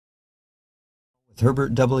with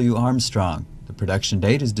Herbert W. Armstrong. The production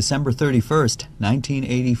date is December 31st,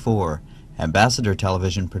 1984. Ambassador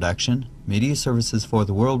Television Production, Media Services for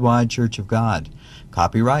the Worldwide Church of God.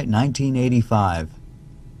 Copyright 1985.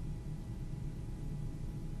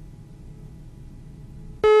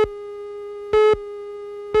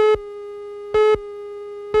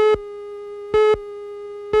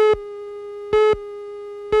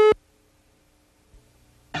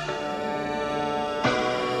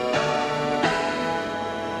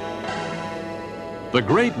 The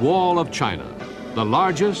Great Wall of China, the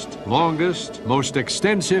largest, longest, most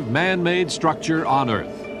extensive man-made structure on Earth.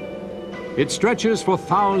 It stretches for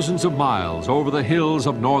thousands of miles over the hills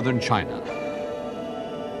of northern China.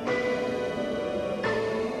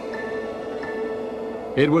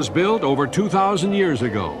 It was built over 2,000 years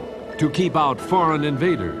ago to keep out foreign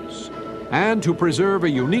invaders and to preserve a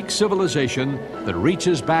unique civilization that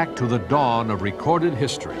reaches back to the dawn of recorded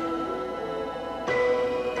history.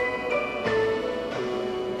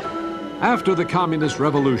 After the Communist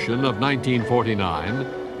Revolution of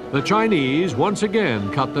 1949, the Chinese once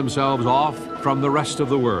again cut themselves off from the rest of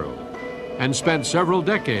the world and spent several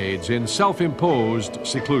decades in self-imposed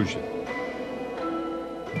seclusion.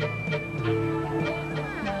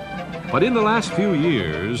 But in the last few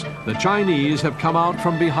years, the Chinese have come out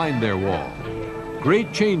from behind their wall.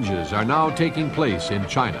 Great changes are now taking place in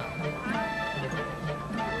China.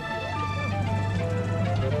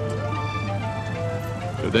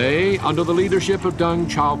 Today, under the leadership of Deng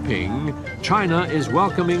Xiaoping, China is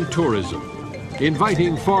welcoming tourism,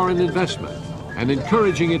 inviting foreign investment, and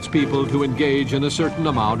encouraging its people to engage in a certain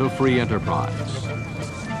amount of free enterprise.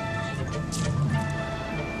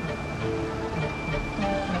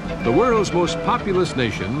 The world's most populous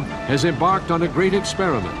nation has embarked on a great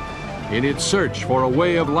experiment in its search for a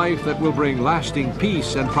way of life that will bring lasting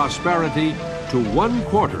peace and prosperity to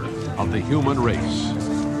 1/4 of the human race.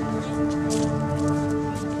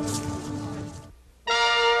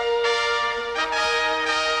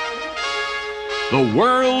 The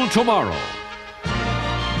World Tomorrow.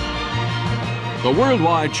 The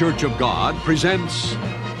Worldwide Church of God presents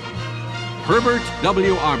Herbert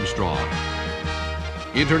W. Armstrong,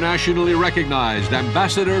 internationally recognized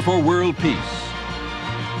ambassador for world peace,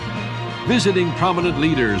 visiting prominent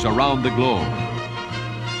leaders around the globe,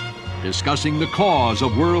 discussing the cause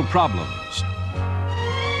of world problems,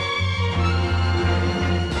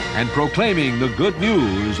 and proclaiming the good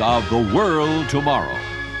news of the world tomorrow.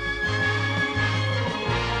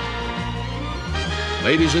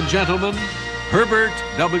 Ladies and gentlemen, Herbert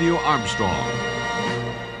W. Armstrong.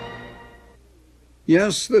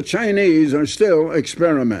 Yes, the Chinese are still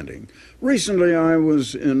experimenting. Recently, I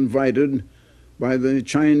was invited by the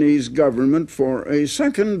Chinese government for a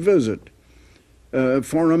second visit,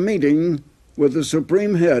 for a meeting with the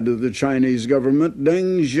supreme head of the Chinese government,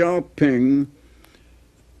 Deng Xiaoping,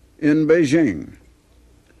 in Beijing.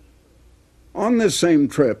 On this same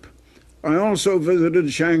trip, I also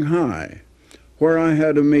visited Shanghai, where I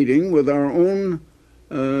had a meeting with our own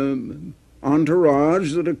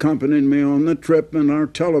entourage that accompanied me on the trip and our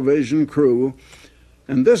television crew.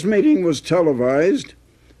 And this meeting was televised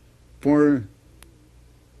for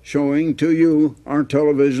showing to you, our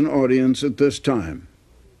television audience, at this time.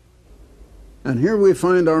 And here we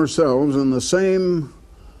find ourselves in the same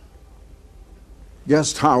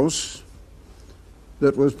guest house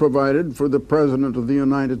that was provided for the President of the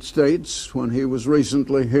United States when he was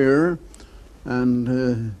recently here.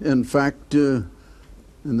 And in fact, in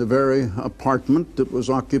the very apartment that was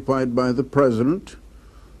occupied by the President,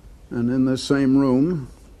 and in the same room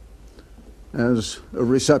as a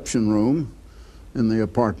reception room in the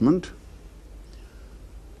apartment.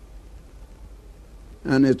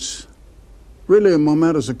 And it's really a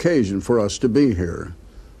momentous occasion for us to be here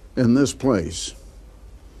in this place.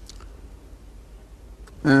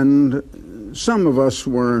 And some of us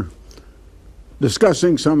were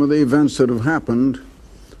discussing some of the events that have happened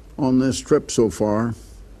on this trip so far.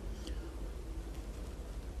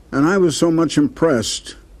 And I was so much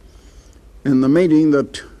impressed in the meeting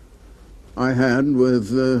that I had with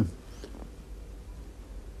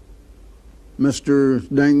Mr.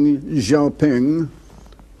 Deng Xiaoping,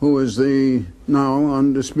 who is the now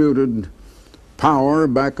undisputed power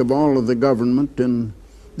back of all of the government in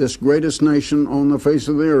this greatest nation on the face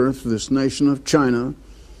of the earth, this nation of China,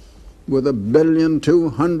 with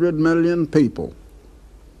 1,200,000,000 people.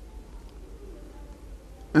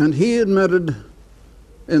 And he admitted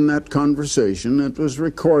in that conversation, it was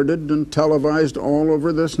recorded and televised all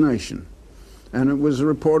over this nation, and it was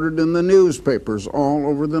reported in the newspapers all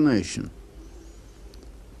over the nation,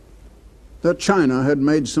 that China had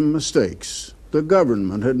made some mistakes the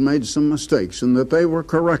government had made some mistakes and that they were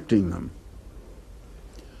correcting them.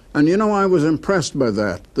 And you know, I was impressed by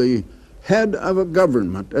that. The head of a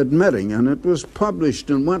government admitting, and it was published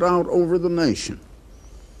and went out over the nation,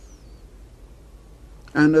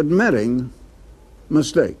 and admitting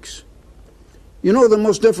mistakes. You know, the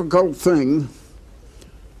most difficult thing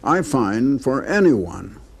I find for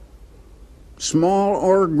anyone, small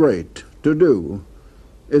or great, to do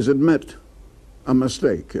is admit a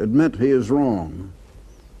mistake, admit he is wrong,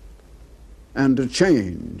 and to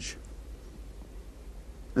change.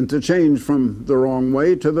 And to change from the wrong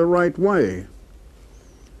way to the right way.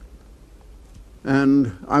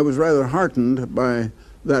 And I was rather heartened by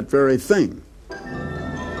that very thing.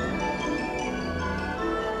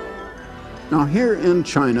 Now, here in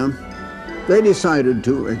China, they decided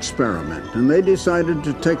to experiment, and they decided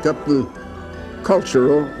to take up the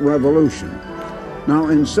Cultural Revolution. Now,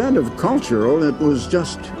 instead of cultural, it was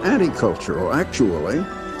just anti-cultural, actually,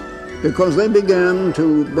 because they began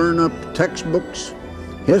to burn up textbooks,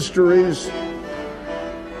 histories.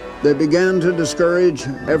 They began to discourage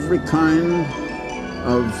every kind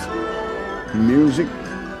of music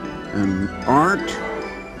and art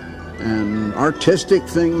and artistic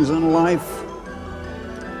things in life.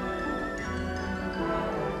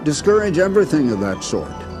 Discourage everything of that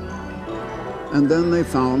sort. And then they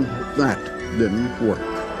found that didn't work.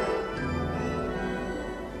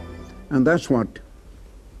 And that's what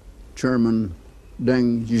Chairman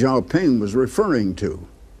Deng Xiaoping was referring to.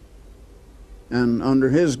 And under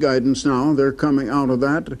his guidance now, they're coming out of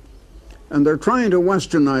that, and they're trying to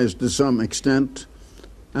westernize to some extent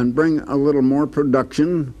and bring a little more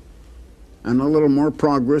production and a little more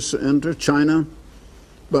progress into China,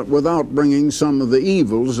 but without bringing some of the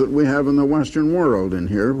evils that we have in the Western world in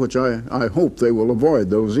here, which I hope they will avoid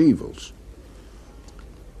those evils.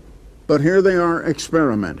 But here they are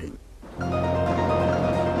experimenting.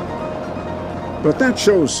 But that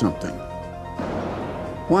shows something.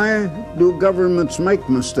 Why do governments make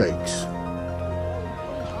mistakes?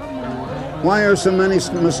 Why are so many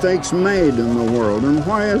mistakes made in the world? And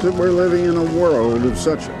why is it we're living in a world of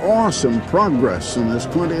such awesome progress in this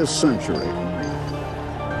 20th century?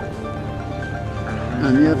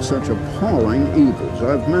 And yet such appalling evils.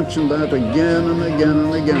 I've mentioned that again and again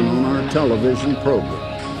and again on our television program.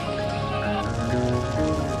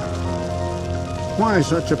 Why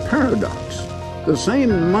such a paradox? The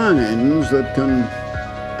same minds that can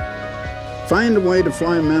find a way to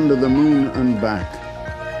fly men to the moon and back,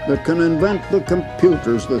 that can invent the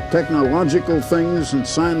computers, the technological things and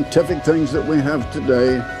scientific things that we have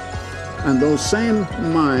today, and those same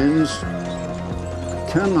minds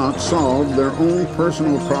cannot solve their own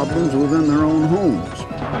personal problems within their own homes.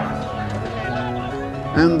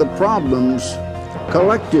 And the problems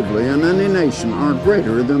collectively in any nation are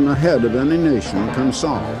greater than the head of any nation can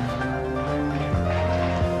solve.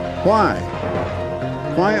 Why?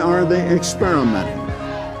 Why are they experimenting?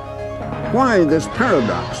 Why this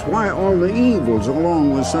paradox? Why all the evils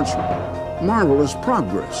along with such marvelous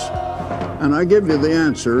progress? And I give you the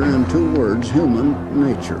answer in 2 words: human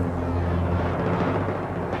nature.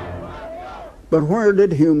 But where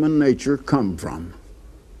did human nature come from?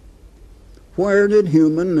 Where did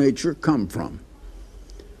human nature come from?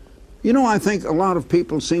 You know, I think a lot of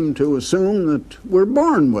people seem to assume that we're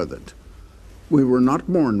born with it. We were not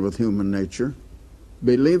born with human nature.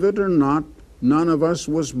 Believe it or not, none of us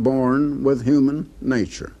was born with human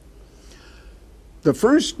nature. The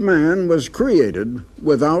first man was created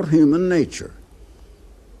without human nature.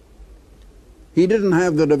 He didn't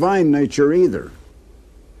have the divine nature either.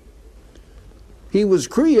 He was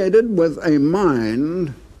created with a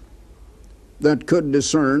mind that could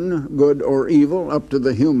discern good or evil up to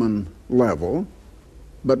the human level,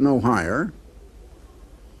 but no higher.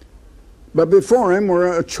 But before him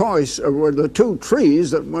were a choice, were the 2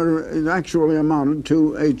 trees that were actually amounted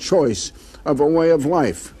to a choice of a way of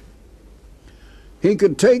life. He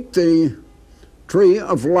could take the tree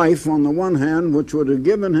of life on the one hand, which would have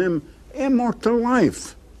given him immortal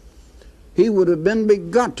life. He would have been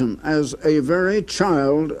begotten as a very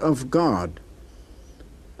child of God.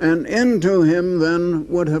 And into him then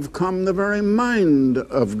would have come the very mind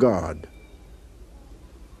of God.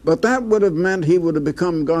 But that would have meant he would have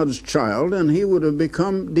become God's child, and he would have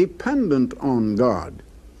become dependent on God.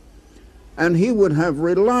 And he would have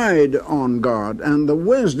relied on God and the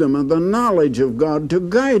wisdom and the knowledge of God to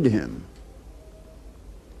guide him.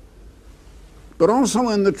 But also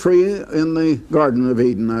in the tree, in the Garden of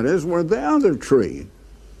Eden, that is, were the other tree,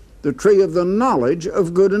 the tree of the knowledge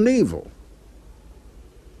of good and evil.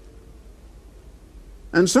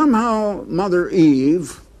 And somehow Mother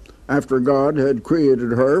Eve, after God had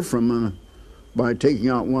created her from by taking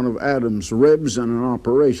out one of Adam's ribs in an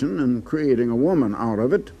operation and creating a woman out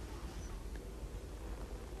of it.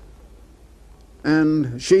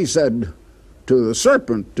 And she said to the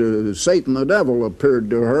serpent, Satan the devil appeared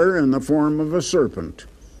to her in the form of a serpent.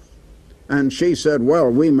 And she said, well,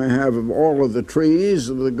 we may have of all of the trees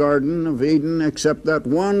of the Garden of Eden except that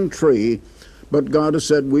one tree, but God has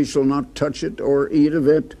said we shall not touch it or eat of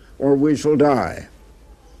it, or we shall die.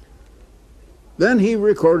 Then he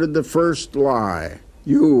recorded the first lie.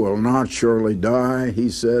 You will not surely die, he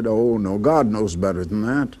said. Oh, no, God knows better than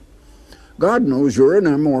that. God knows you're an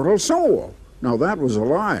immortal soul. Now, that was a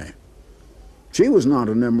lie. She was not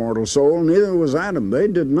an immortal soul, neither was Adam. They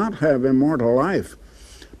did not have immortal life.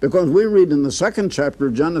 Because we read in the 2nd chapter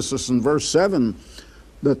of Genesis in verse 7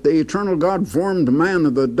 that the eternal God formed man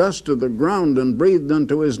of the dust of the ground and breathed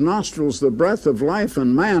into his nostrils the breath of life,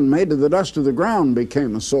 and man, made of the dust of the ground,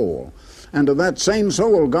 became a soul. And to that same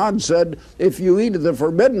soul God said, if you eat of the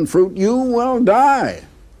forbidden fruit, you will die.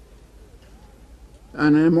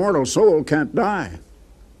 An immortal soul can't die.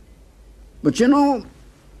 But you know,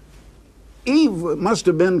 Eve must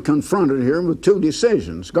have been confronted here with two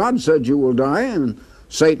decisions. God said you will die, and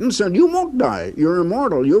Satan said you won't die. You're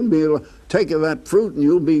immortal. You'll be able to take of that fruit and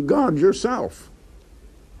you'll be God yourself.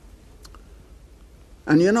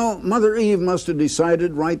 And you know, Mother Eve must have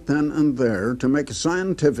decided right then and there to make a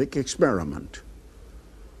scientific experiment.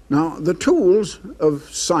 Now, the tools of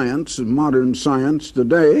science, of modern science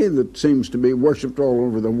today, that seems to be worshipped all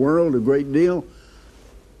over the world a great deal,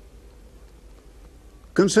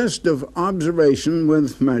 consist of observation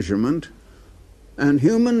with measurement and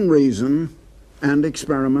human reason and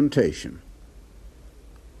experimentation.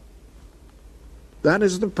 That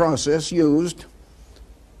is the process used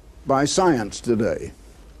by science today.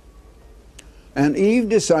 And Eve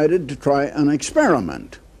decided to try an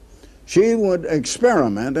experiment. She would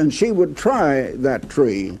experiment and she would try that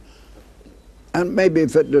tree. And maybe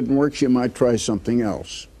if it didn't work, she might try something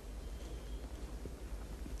else.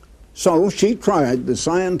 So she tried the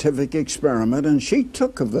scientific experiment and she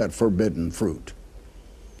took of that forbidden fruit.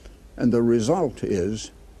 And the result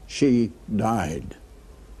is she died.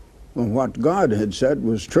 Well, what God had said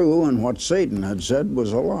was true and what Satan had said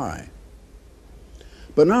was a lie.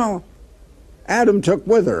 But now Adam took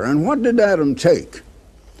with her. And what did Adam take?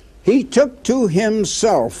 He took to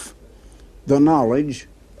himself the knowledge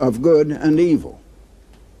of good and evil.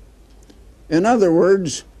 In other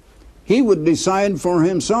words, he would decide for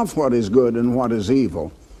himself what is good and what is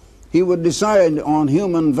evil. He would decide on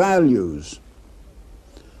human values.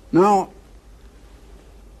 Now,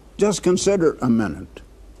 just consider a minute.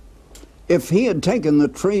 If he had taken the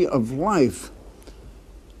tree of life,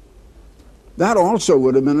 that also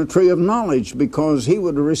would have been a tree of knowledge, because he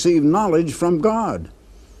would have received knowledge from God.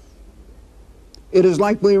 It is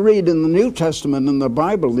like we read in the New Testament in the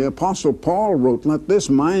Bible, the Apostle Paul wrote, let this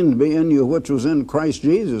mind be in you which was in Christ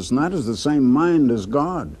Jesus, and that is the same mind as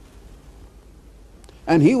God.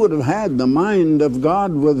 And he would have had the mind of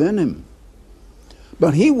God within him.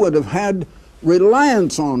 But he would have had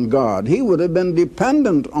reliance on God. He would have been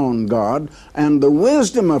dependent on God, and the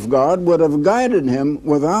wisdom of God would have guided him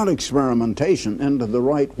without experimentation into the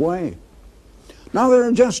right way. Now, there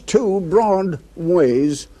are just two broad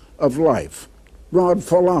ways of life, broad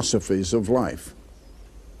philosophies of life.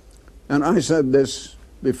 And I said this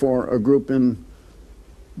before a group in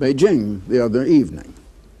Beijing the other evening.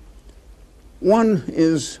 One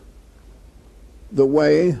is the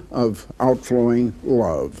way of outflowing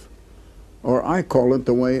love, or I call it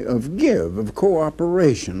the way of give, of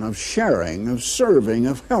cooperation, of sharing, of serving,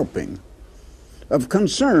 of helping, of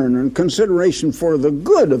concern and consideration for the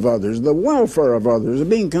good of others, the welfare of others, of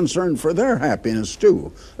being concerned for their happiness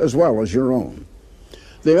too, as well as your own.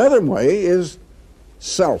 The other way is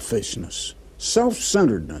selfishness,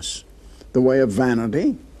 self-centeredness, the way of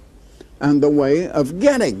vanity, and the way of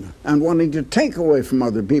getting and wanting to take away from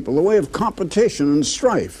other people, the way of competition and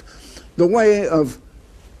strife, the way of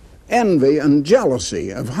envy and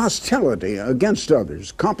jealousy, of hostility against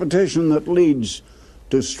others, competition that leads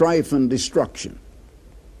to strife and destruction.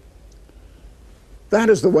 That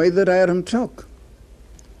is the way that Adam took.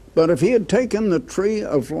 But if he had taken the tree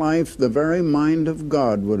of life, the very mind of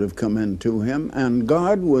God would have come into him, and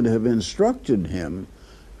God would have instructed him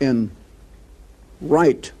in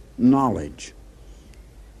right knowledge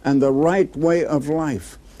and the right way of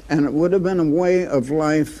life. And it would have been a way of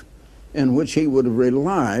life in which he would have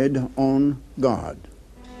relied on God.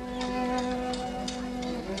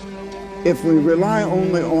 If we rely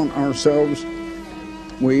only on ourselves,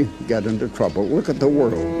 we get into trouble. Look at the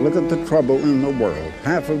world. Look at the trouble in the world.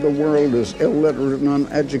 Half of the world is illiterate and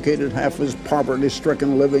uneducated. Half is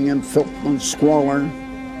poverty-stricken, living in filth and squalor.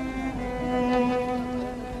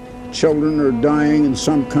 Children are dying in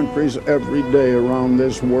some countries every day around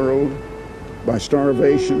this world by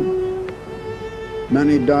starvation.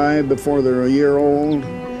 Many die before they're a year old.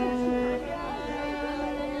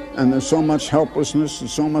 And there's so much helplessness and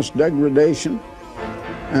so much degradation.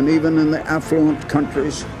 And even in the affluent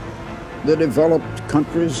countries, the developed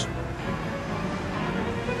countries,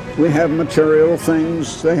 we have material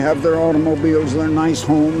things. They have their automobiles, their nice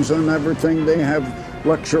homes and everything. They have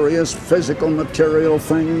luxurious physical material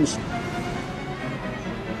things.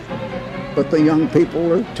 But the young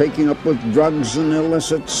people are taking up with drugs and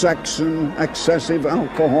illicit sex and excessive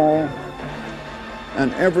alcohol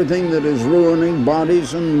and everything that is ruining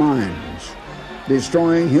bodies and minds,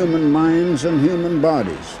 destroying human minds and human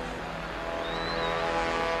bodies.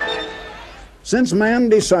 Since man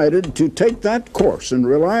decided to take that course and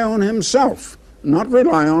rely on himself, not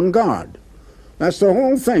rely on God, that's the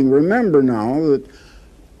whole thing. Remember now that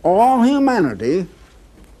all humanity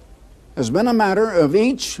has been a matter of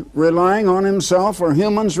each relying on himself or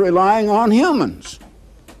humans relying on humans.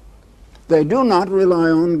 They do not rely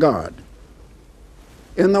on God.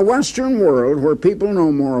 In the Western world, where people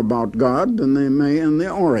know more about God than they may in the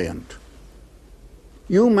Orient,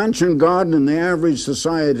 you mention God in the average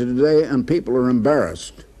society today and people are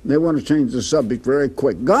embarrassed. They want to change the subject very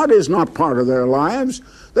quick. God is not part of their lives.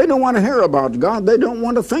 They don't want to hear about God. They don't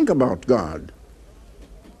want to think about God.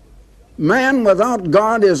 Man without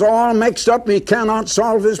God is all mixed up. He cannot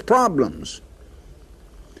solve his problems.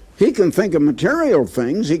 He can think of material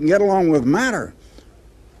things. He can get along with matter.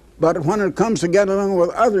 But when it comes to getting along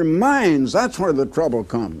with other minds, that's where the trouble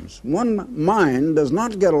comes. One mind does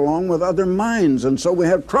not get along with other minds, and so we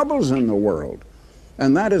have troubles in the world.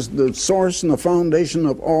 And that is the source and the foundation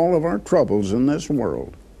of all of our troubles in this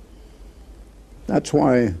world. That's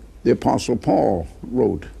why the Apostle Paul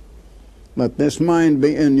wrote, "Let this mind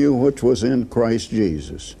be in you which was in Christ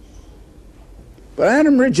Jesus." But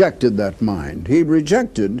Adam rejected that mind. He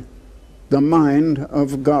rejected the mind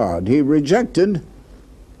of God. He rejected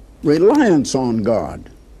reliance on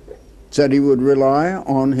God. Said he would rely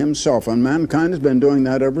on himself. And mankind has been doing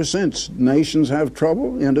that ever since. Nations have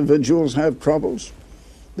trouble. Individuals have troubles.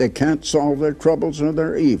 They can't solve their troubles or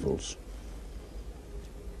their evils.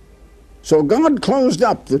 So God closed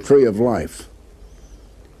up the tree of life.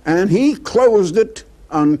 And he closed it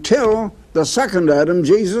until the second Adam,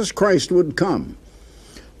 Jesus Christ, would come.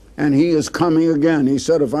 And he is coming again. He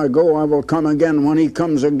said, if I go, I will come again. When he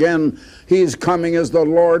comes again, he's coming as the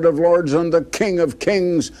Lord of lords and the King of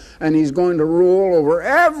kings, and he's going to rule over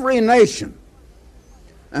every nation.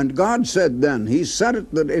 And God said then, he said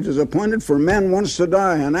it, that it is appointed for men once to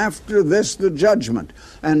die, and after this the judgment.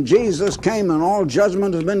 And Jesus came, and all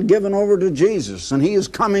judgment has been given over to Jesus, and he is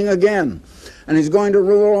coming again. And he's going to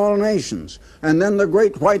rule all nations. And then the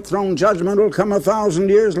great white throne judgment will come 1,000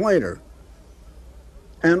 years later.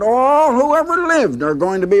 And all who ever lived are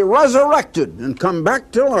going to be resurrected and come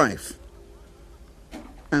back to life.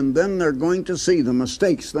 And then they're going to see the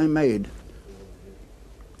mistakes they made.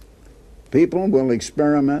 People will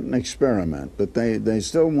experiment and experiment, but they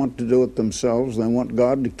still want to do it themselves. They want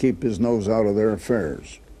God to keep his nose out of their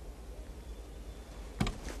affairs.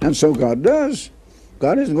 And so God does.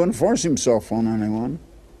 God isn't going to force himself on anyone.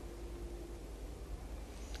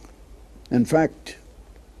 In fact,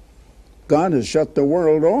 God has shut the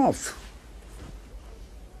world off.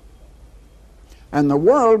 And the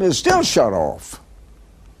world is still shut off.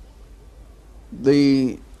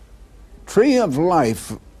 The tree of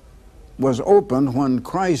life was opened when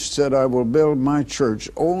Christ said, I will build my church,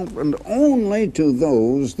 opened only to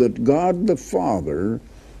those that God the Father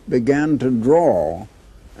began to draw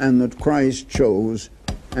and that Christ chose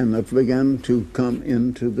and that began to come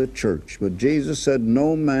into the church. But Jesus said,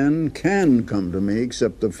 no man can come to me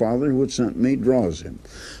except the Father who sent me draws him.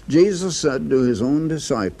 Jesus said to his own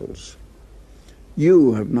disciples,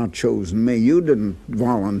 you have not chosen me. You didn't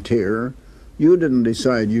volunteer. You didn't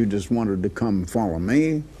decide you just wanted to come follow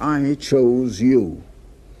me. I chose you.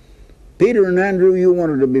 Peter and Andrew, you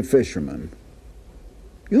wanted to be fishermen.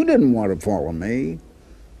 You didn't want to follow me.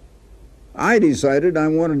 I decided I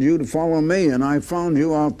wanted you to follow me, and I found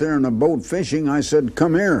you out there in a boat fishing. I said,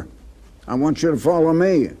 come here. I want you to follow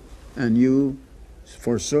me. And you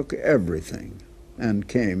forsook everything and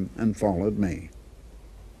came and followed me.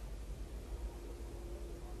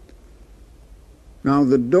 Now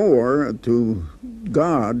the door to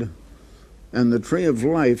God and the tree of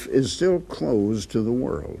life is still closed to the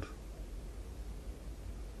world.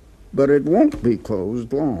 but it won't be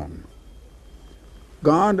closed long.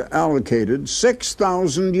 God allocated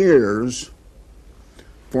 6,000 years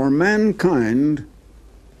for mankind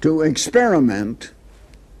to experiment,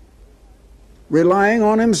 relying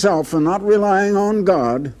on himself and not relying on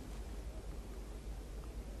God.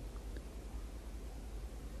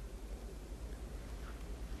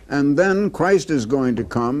 And then Christ is going to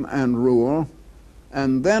come and rule,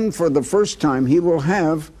 and then for the first time he will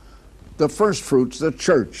have the first fruits, the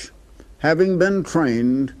church, having been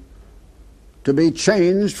trained to be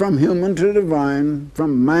changed from human to divine,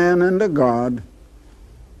 from man into God,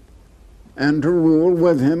 and to rule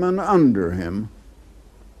with him and under him,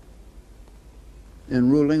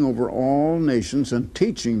 in ruling over all nations and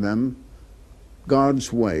teaching them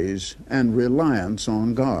God's ways and reliance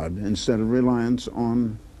on God instead of reliance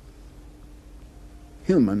on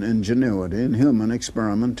human ingenuity and human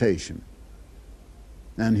experimentation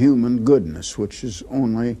and human goodness, which is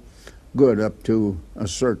only good up to a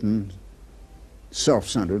certain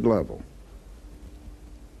self-centered level.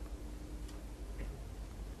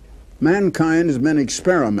 Mankind has been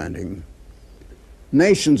experimenting.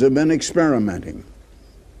 Nations have been experimenting.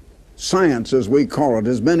 Science, as we call it,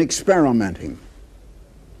 has been experimenting.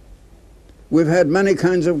 We've had many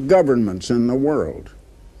kinds of governments in the world.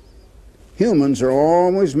 Humans are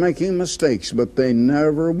always making mistakes, but they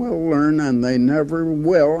never will learn, and they never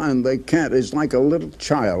will, and they can't. It's like a little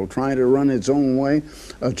child trying to run its own way,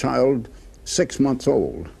 a child 6 months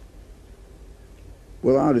old.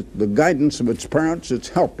 Without the guidance of its parents, it's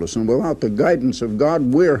helpless, and without the guidance of God,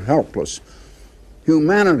 we're helpless.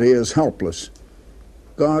 Humanity is helpless.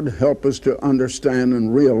 God help us to understand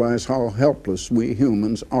and realize how helpless we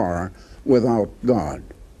humans are without God.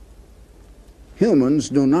 Humans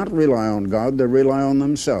do not rely on God, they rely on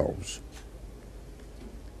themselves.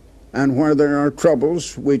 And where there are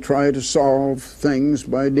troubles, we try to solve things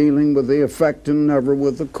by dealing with the effect and never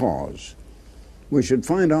with the cause. We should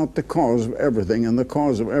find out the cause of everything, and the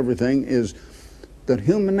cause of everything is that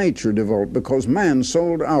human nature developed because man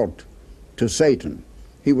sold out to Satan.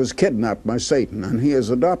 He was kidnapped by Satan, and he has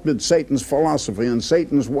adopted Satan's philosophy and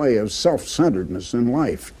Satan's way of self-centeredness in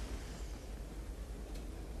life.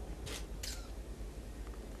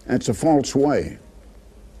 It's a false way.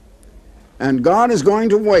 And God is going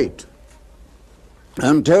to wait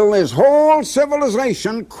until his whole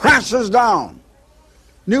civilization crashes down.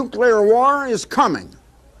 Nuclear war is coming.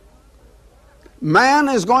 Man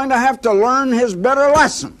is going to have to learn his bitter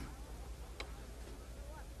lesson.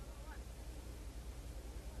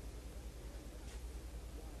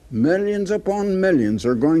 Millions upon millions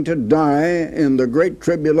are going to die in the great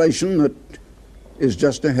tribulation that is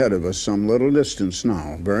just ahead of us, some little distance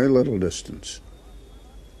now, very little distance.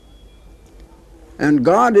 And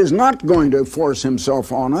God is not going to force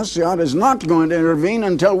himself on us. God is not going to intervene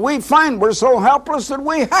until we find we're so helpless that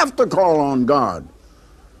we have to call on God.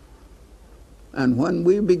 And when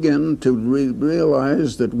we begin to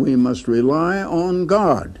realize that we must rely on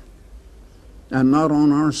God and not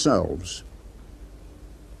on ourselves,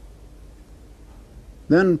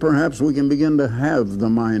 then perhaps we can begin to have the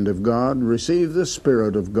mind of God, receive the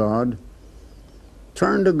Spirit of God,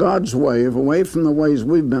 turn to God's way, away from the ways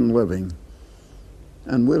we've been living,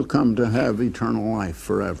 and we'll come to have eternal life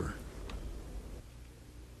forever.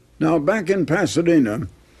 Now, back in Pasadena,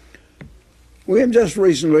 we have just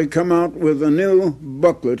recently come out with a new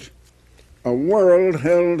booklet, A World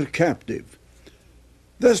Held Captive.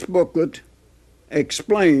 This booklet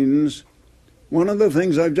explains one of the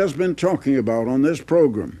things I've just been talking about on this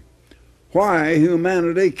program: why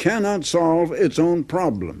humanity cannot solve its own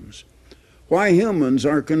problems, why humans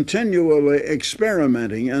are continually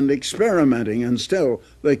experimenting and still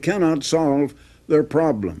they cannot solve their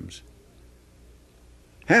problems.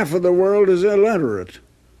 Half of the world is illiterate.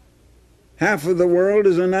 Half of the world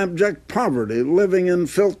is in abject poverty, living in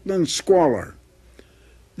filth and squalor.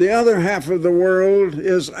 The other half of the world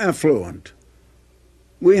is affluent.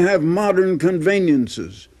 We have modern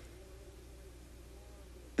conveniences.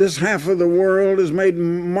 This half of the world has made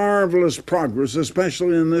marvelous progress,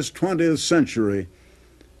 especially in this 20th century.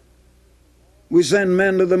 We send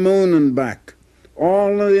men to the moon and back.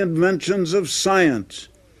 All the inventions of science,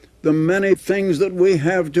 the many things that we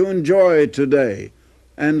have to enjoy today,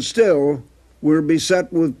 and still we're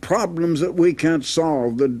beset with problems that we can't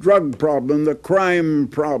solve: the drug problem, the crime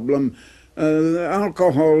problem,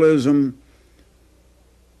 alcoholism,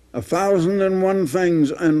 1,001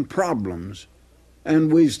 things and problems,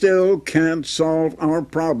 and we still can't solve our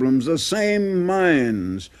problems. The same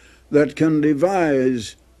minds that can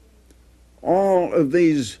devise all of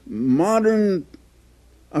these modern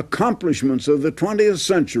accomplishments of the 20th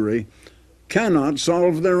century cannot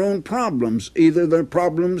solve their own problems, either their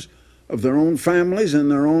problems of their own families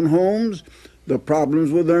and their own homes, the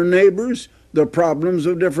problems with their neighbors, the problems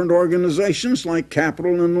of different organizations like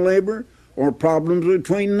capital and labor, or problems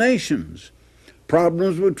between nations,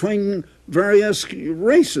 problems between various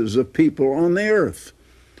races of people on the earth.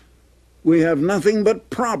 We have nothing but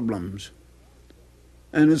problems.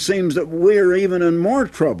 And it seems that we're even in more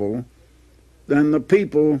trouble than the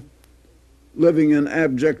people living in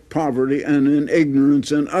abject poverty and in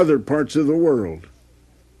ignorance in other parts of the world.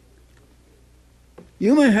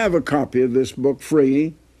 You may have a copy of this book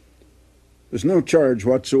free. There's no charge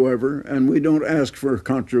whatsoever, and we don't ask for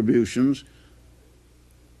contributions.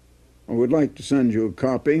 I would like to send you a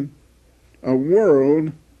copy. A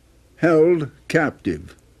World Held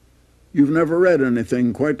Captive. You've never read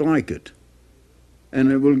anything quite like it.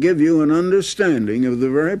 And it will give you an understanding of the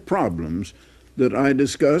very problems that I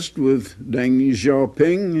discussed with Deng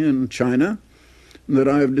Xiaoping in China, that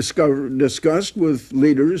I have discussed with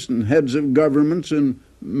leaders and heads of governments in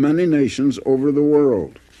many nations over the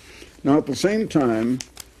world. Now, at the same time,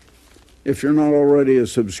 if you're not already a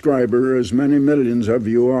subscriber, as many millions of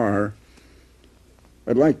you are,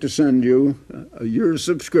 I'd like to send you a year's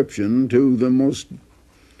subscription to the most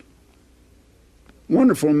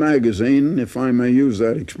wonderful magazine, if I may use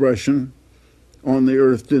that expression, on the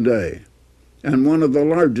earth today, and one of the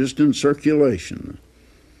largest in circulation,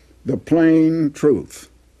 The Plain Truth,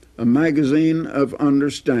 a magazine of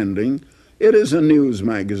understanding. It is a news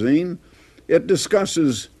magazine. It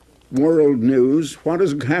discusses world news, what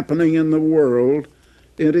is happening in the world.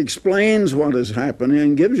 It explains what is happening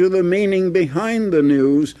and gives you the meaning behind the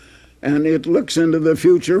news, and it looks into the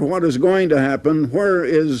future, what is going to happen, where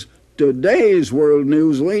is today's world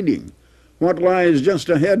news leading, what lies just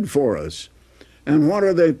ahead for us, and what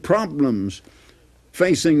are the problems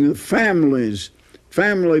facing the families,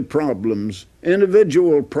 family problems,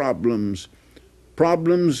 individual problems,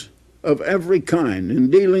 problems of every kind in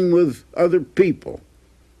dealing with other people.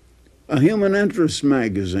 A human interest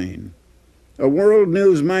magazine, a world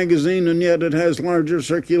news magazine, and yet it has larger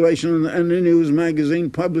circulation than any news magazine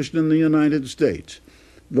published in the United States.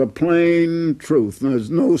 The Plain Truth. There's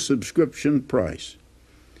no subscription price.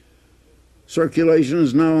 Circulation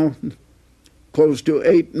is now close to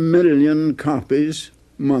 8 million copies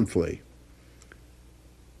monthly.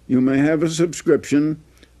 You may have a subscription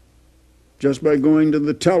just by going to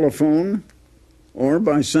the telephone or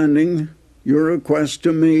by sending your request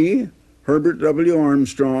to me, Herbert W.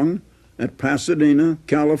 Armstrong, at Pasadena,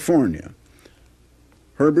 California.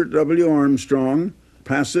 Herbert W. Armstrong,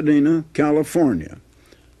 Pasadena, California.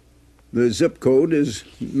 The zip code is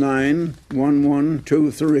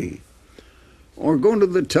 91123. Or go to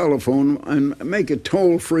the telephone and make a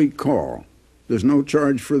toll-free call. There's no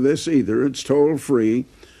charge for this either. It's toll-free.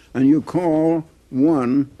 And you call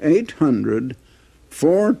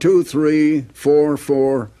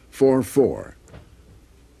 1-800-423-4444.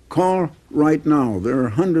 Call right now. There are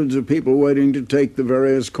hundreds of people waiting to take the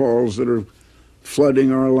various calls that are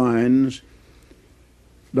flooding our lines.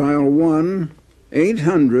 Dial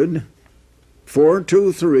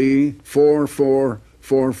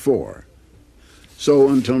 1-800-423-4444. So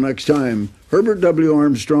until next time, Herbert W.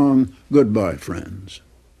 Armstrong, goodbye, friends.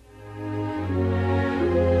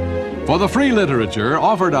 For the free literature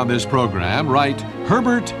offered on this program, write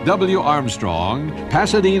Herbert W. Armstrong,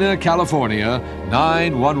 Pasadena, California,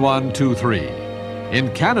 91123.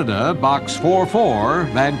 In Canada, Box 44,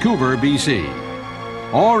 Vancouver, BC.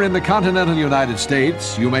 Or in the continental United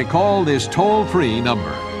States, you may call this toll-free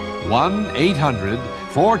number,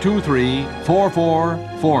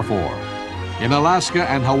 1-800-423-4444. In Alaska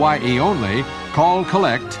and Hawaii only, call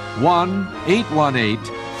Collect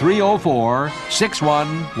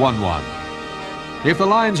 1-818-304-6111. If the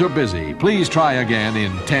lines are busy, please try again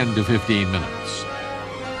in 10 to 15 minutes.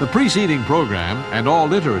 The preceding program and all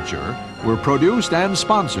literature were produced and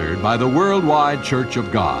sponsored by the Worldwide Church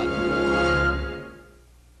of God.